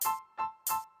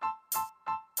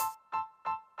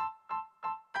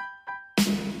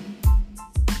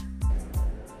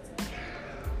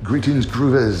Greetings,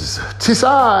 groovers. Tis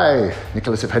I,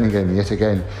 Nicholas of Hennigan, yet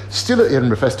again, still at the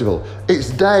Edinburgh Festival. It's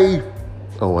day,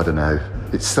 I don't know,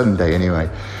 it's Sunday anyway.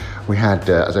 We had,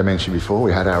 as I mentioned before,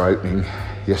 we had our opening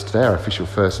yesterday, our official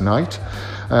first night.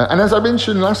 And as I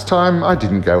mentioned last time, I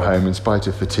didn't go home in spite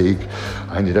of fatigue.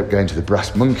 I ended up going to the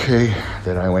Brass Monkey,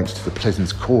 then I went to the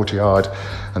Pleasance Courtyard,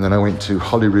 and then I went to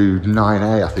Holyrood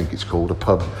 9A, I think it's called, a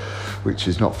pub, which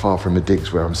is not far from the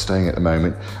digs where I'm staying at the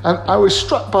moment. And I was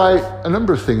struck by a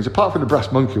number of things, apart from the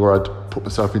Brass Monkey where I'd put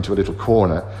myself into a little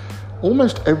corner.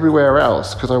 Almost everywhere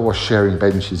else, because I was sharing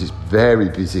benches, it's very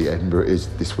busy. Edinburgh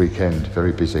is this weekend,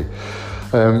 very busy.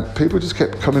 People just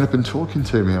kept coming up and talking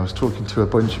to me. I was talking to a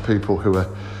bunch of people who are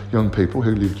young people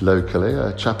who lived locally,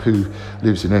 a chap who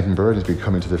lives in Edinburgh and has been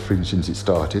coming to the Fringe since it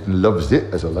started and loves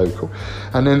it as a local.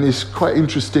 And then this quite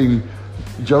interesting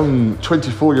young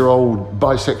 24-year-old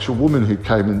bisexual woman who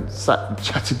came and sat and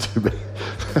chatted to me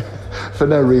for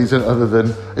no reason other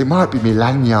than, it might be me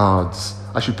lanyards.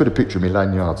 I should put a picture of me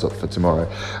lanyards up for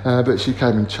tomorrow. But she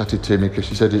came and chatted to me because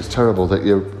she said it's terrible that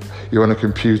you're on a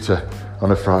computer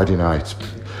on a Friday night.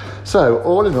 So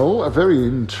all in all, a very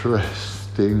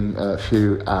interesting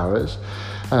few hours.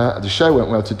 The show went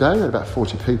well today. There were about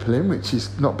 40 people in, which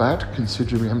is not bad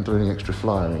considering we haven't done any extra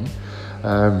flying.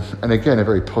 And again, a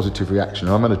very positive reaction.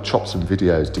 I'm going to chop some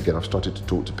videos together. I've started to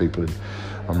talk to people and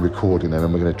I'm recording them,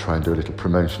 and we're going to try and do a little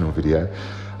promotional video.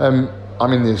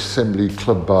 I'm in the Assembly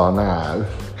Club bar now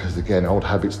because, again, old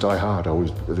habits die hard. I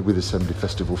was with Assembly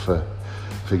Festival for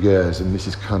years, and this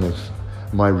is kind of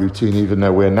my routine, even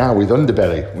though we're now with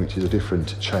Underbelly, which is a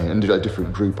different chain, a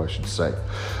different group, I should say.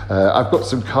 I've got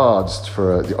some cards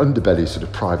for the Underbelly sort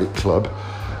of private club,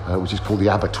 which is called the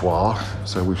Abattoir,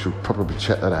 so we should probably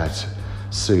check that out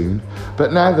soon.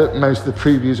 But now that most of the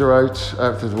previews are out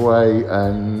of the way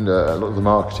and a lot of the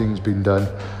marketing's been done,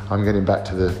 I'm getting back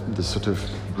to the sort of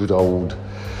good old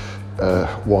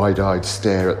wide-eyed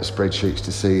stare at the spreadsheets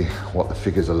to see what the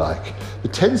figures are like.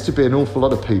 There tends to be an awful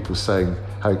lot of people saying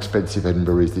how expensive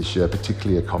Edinburgh is this year,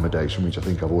 particularly accommodation, which I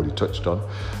think I've already touched on.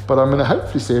 But I'm going to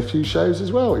hopefully see a few shows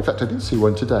as well. In fact, I did see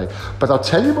one today. But I'll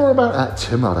tell you more about that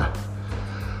tomorrow,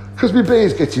 because my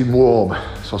beer's getting warm,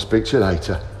 so I'll speak to you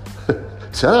later.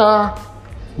 Ta-da!